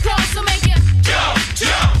 Crisscross will make you jump.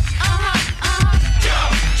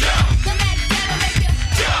 The Mac Daddy make you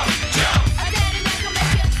jump. A Daddy Mac will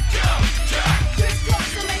make you jump. Crisscross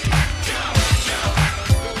will make you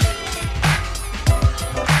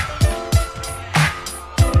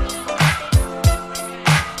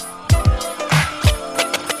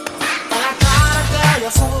Well, I tried to tell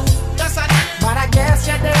you so. Yes, I did. But I guess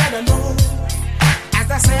you didn't know. As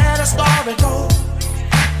I said, the story goes.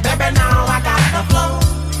 Baby, now I got the flow.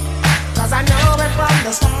 Cause I know it from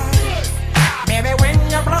the start. Baby, when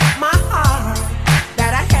you broke my heart,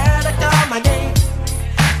 that I had to come again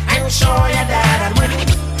and show you that I'd win.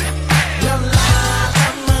 You lied to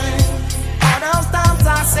me. All those times I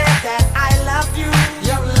said that I loved you.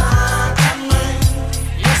 You lied to me.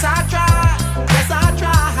 Yes, I tried. Yes, I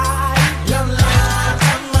tried. You lied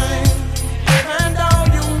to me. Even though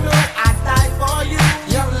you knew I'd die for you.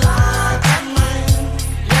 You lied to me.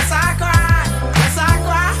 Yes, I cried. Yes, I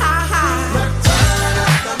cried. Return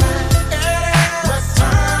of the man. It is.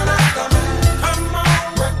 Return of the man. Come on.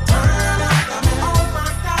 Return of the man. Oh my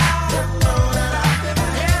God. You know that I've been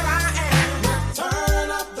here. I am. Return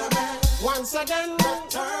of the man. Once again.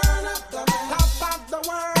 Return of the man. Top of the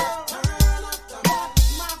world. Return of the man.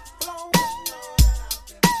 My flow.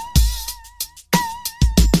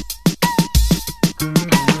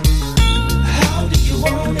 How do you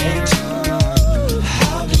want it?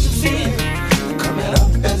 How does it feel? Coming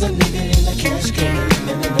up as a nigga in a cash can,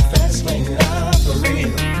 living in the fast lane, life for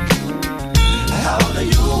real. How do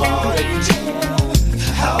you want it?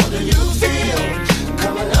 How do you feel?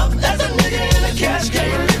 Coming up as a nigga in a cash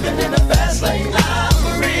can, living in the fast lane, life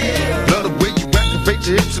for real. Love the way you activate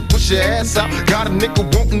your hips and push your ass out. Got a nigga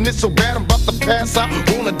wanting it so bad I'm about to pass out.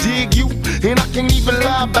 Wanna dig you, and I can't even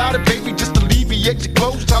lie about it, baby. Just alleviate your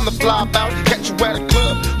clothes, time to fly about. Catch you at a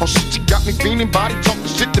club. Oh shit, you got me feeling, body talking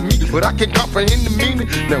shit to me, but I can't comprehend the meaning.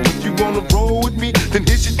 Now if you wanna roll with me, then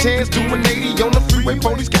here's your chance. Do an 80 on the freeway,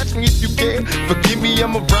 police catch me if you can. Forgive me,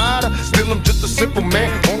 I'm a rider, still I'm just a simple man.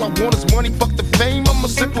 All I want is money, fuck the fame, I'm a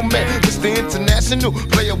simple man. Mr. International,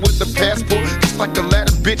 player with the passport, just like a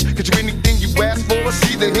ladder, bitch. Get you anything you ask for, it's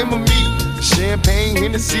either him or me. Champagne,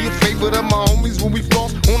 Hennessy, a favorite of my homies when we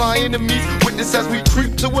floss on our enemies. Witness as we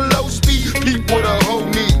creep to a low speed. Peep what a hoe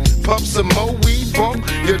need. Pump some more weed, funk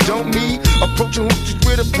you don't need. Approaching hoochies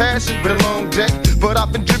with a passion, been a long day, but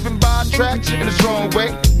I've been driven by attraction in a strong way.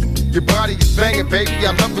 Your body is banging, baby.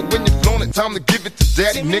 I love it when you're flown it. Time to give it to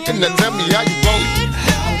daddy, nigga. Now tell me how you want it.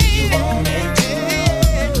 How do you want it?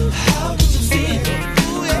 How does it feel?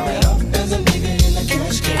 Coming up as a nigga in a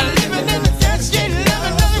cash can, living in the fast lane,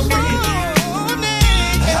 life for real.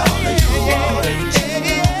 How do you want it?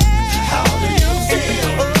 How do you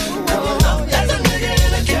feel? Coming up as a nigga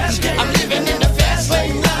in a cash can, I'm living in the fast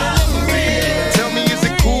lane, life for real. Tell me, is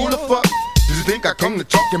it cool or fuck? Do you think I come to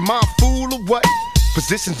talk? Am I a fool or what?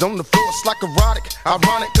 Positions on the floor, it's like erotic.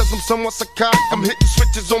 Ironic, cause I'm somewhat psychotic. I'm hitting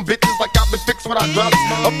switches on bitches like I've been fixed with hydraulics.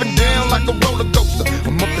 Up and down like a roller coaster.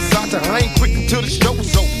 I'm up beside you, I ain't quick until the show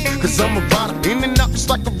is over. Cause I'm a rider, in and out just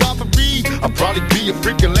like a robbery. I'll probably be a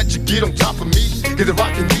freak and let you get on top of me. Get the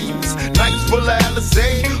rockin' knees, nights full of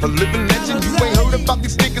Alizé. A living legend, you ain't heard about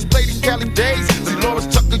these niggas play these Cali days. See Lawrence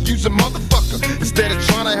Tucker, use a motherfucker. Instead of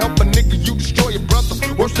trying to help a nigga, you destroy your brother.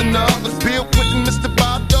 Worse than the others, Bill Clinton, Mr.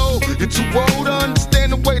 Bob Dole. You're too old to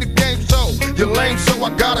understand the way the game's so. You're lame, so I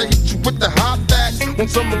gotta hit you with the hot facts. Want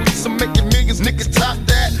some release, I'm making millions, niggas top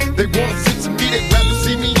that. They wanna sit to me, they'd rather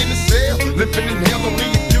see me in the cell. Living in hell, only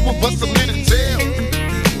a few of us are in the tail.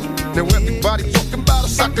 Now everybody talking about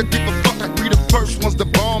us, I could give a fuck. I be the first ones to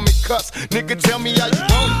bomb and cuss. Nigga, tell me how you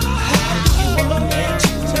want it. How do you want it?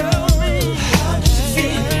 Tell me, how does it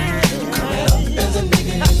feel? Coming up as a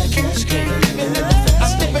nigga in a cash can, living in the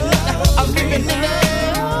fast lane, I'm living in the.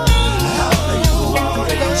 How do you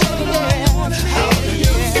want it? How do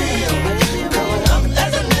you feel? Coming up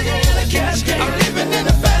as a nigga in a cash can, I'm living in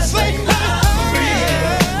the fast lane, life for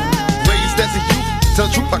real. tell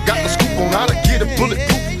the truth, I got the scoop on how to get it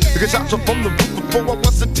bulletproof. Because shots up from the roof before I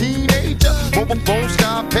was a teenager. Mobile phone,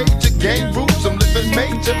 sky pager, gang rules, I'm living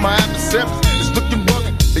major. My adversaries is looking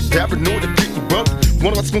worried. They paranoid and people worried.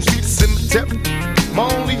 One of us gon' see the cemetery. My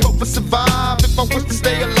only hope is survive. If I was to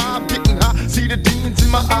stay alive, getting high, see the demons in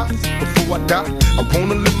my eyes. Before I die, I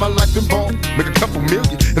wanna live my life in ball, make a couple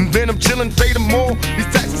million, and then I'm chillin', fading more. These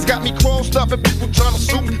taxes got me crossed up and people tryna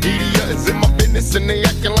sue me. Media is in my business and they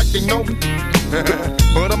acting like they know me.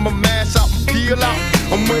 But I'ma mash out and peel out.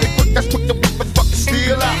 I'm with it quick, that's quick to whip the fucking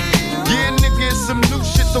steel out. Yeah, nigga, it's some new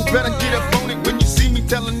shit, so better get up on it. When you see me,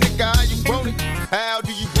 tell a nigga how you want it. How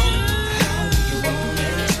do you want it?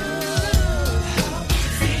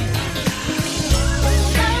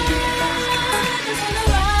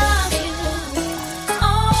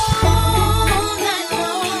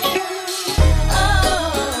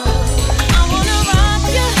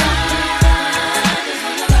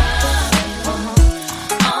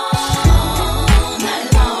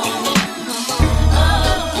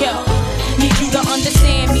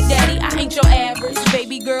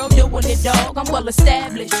 Dog, I'm well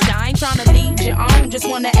established. I ain't tryna lead you on. Just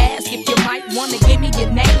wanna ask if you might wanna give me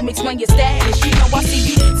your name, explain your status. You know I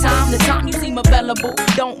see you time to time, you seem available.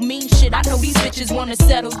 Don't mean shit, I know these bitches wanna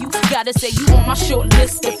settle you. Gotta say you on my short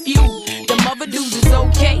list of few. Them other dudes is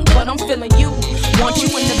okay, but I'm feeling you. Want you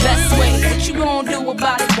in the best way. What you gonna do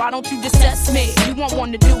about it? Why don't you just test me? You won't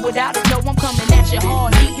want to do without it. No, I'm coming at you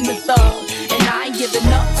hard, eating the thug. And I ain't giving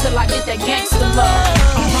up till I get that gangster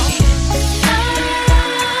love.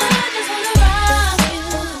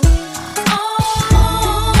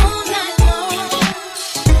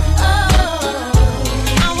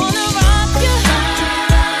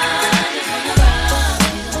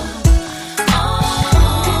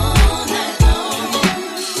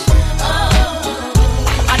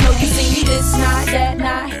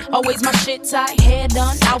 Always my shit tight, hair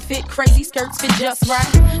done, outfit crazy, skirts fit just right.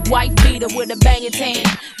 White beater with a banging tan,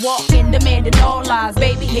 walking, demanding all lies.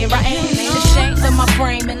 Baby, here I am, ain't ashamed of my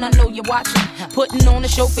frame, and I know you're watching. Putting on a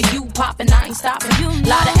show for you, popping, I ain't stopping.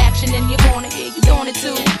 Lot of action in your corner, yeah, you doing it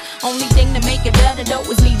too. Only thing to make it better though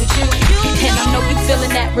is me with you. And I know you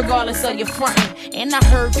feeling that regardless of your frontin'. And I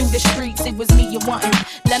heard through the streets it was me you wantin'.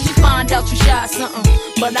 Let me find out you shy something,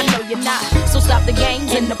 but I know you're not. So stop the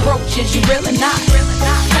games and approaches, you really not.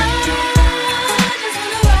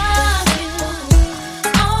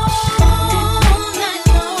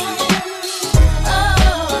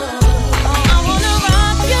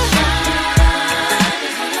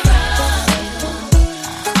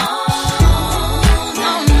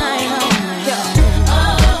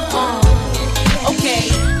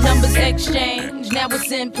 Exchange, now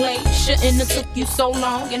it's in place. Shouldn't have took you so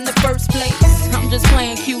long in the first place. I'm just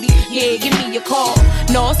playing cutie, yeah, give me your call.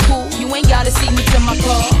 No, it's cool, you ain't gotta see me to my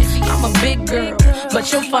car. I'm a big girl,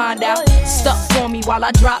 but you'll find out. Stuck for me while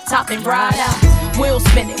I drop top and ride out. Wheel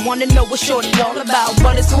spinning, wanna know what shorty all about.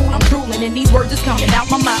 But it's cool, I'm drooling and these words is coming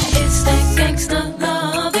out my mouth. It's that gangsta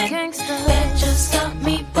love, that just got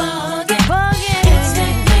me bugging. It's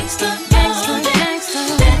that gangsta love.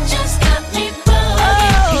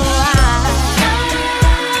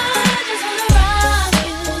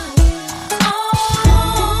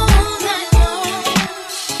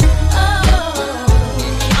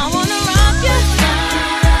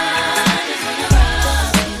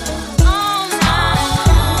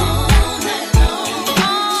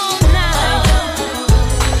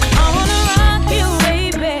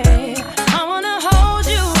 Baby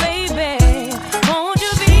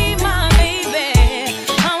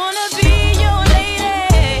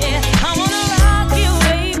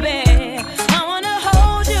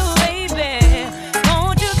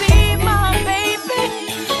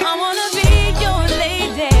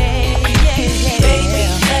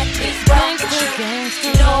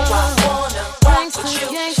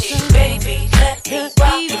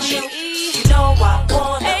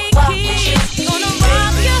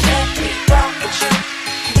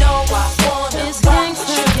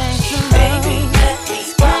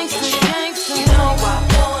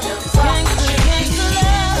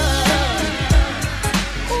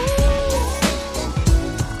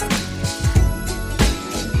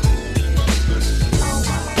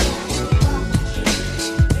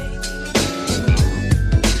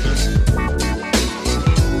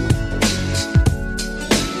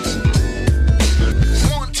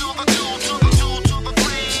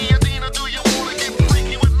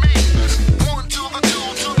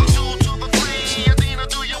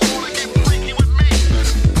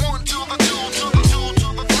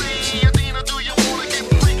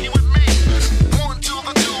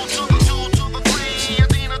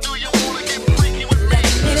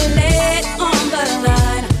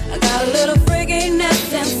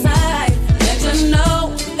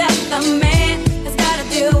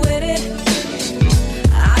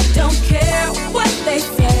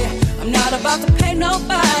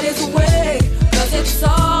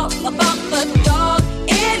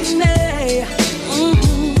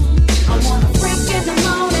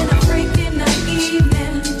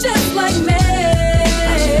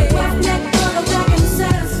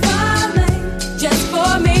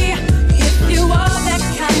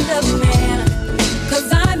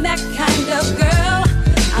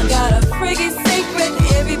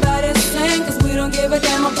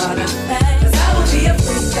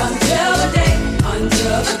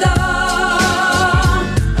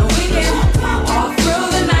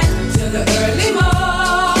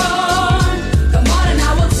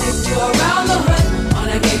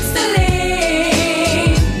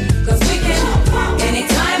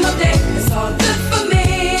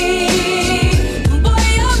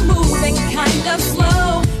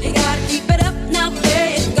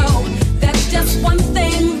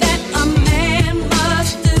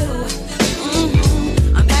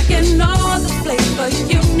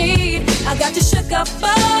got you shook up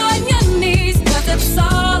on you.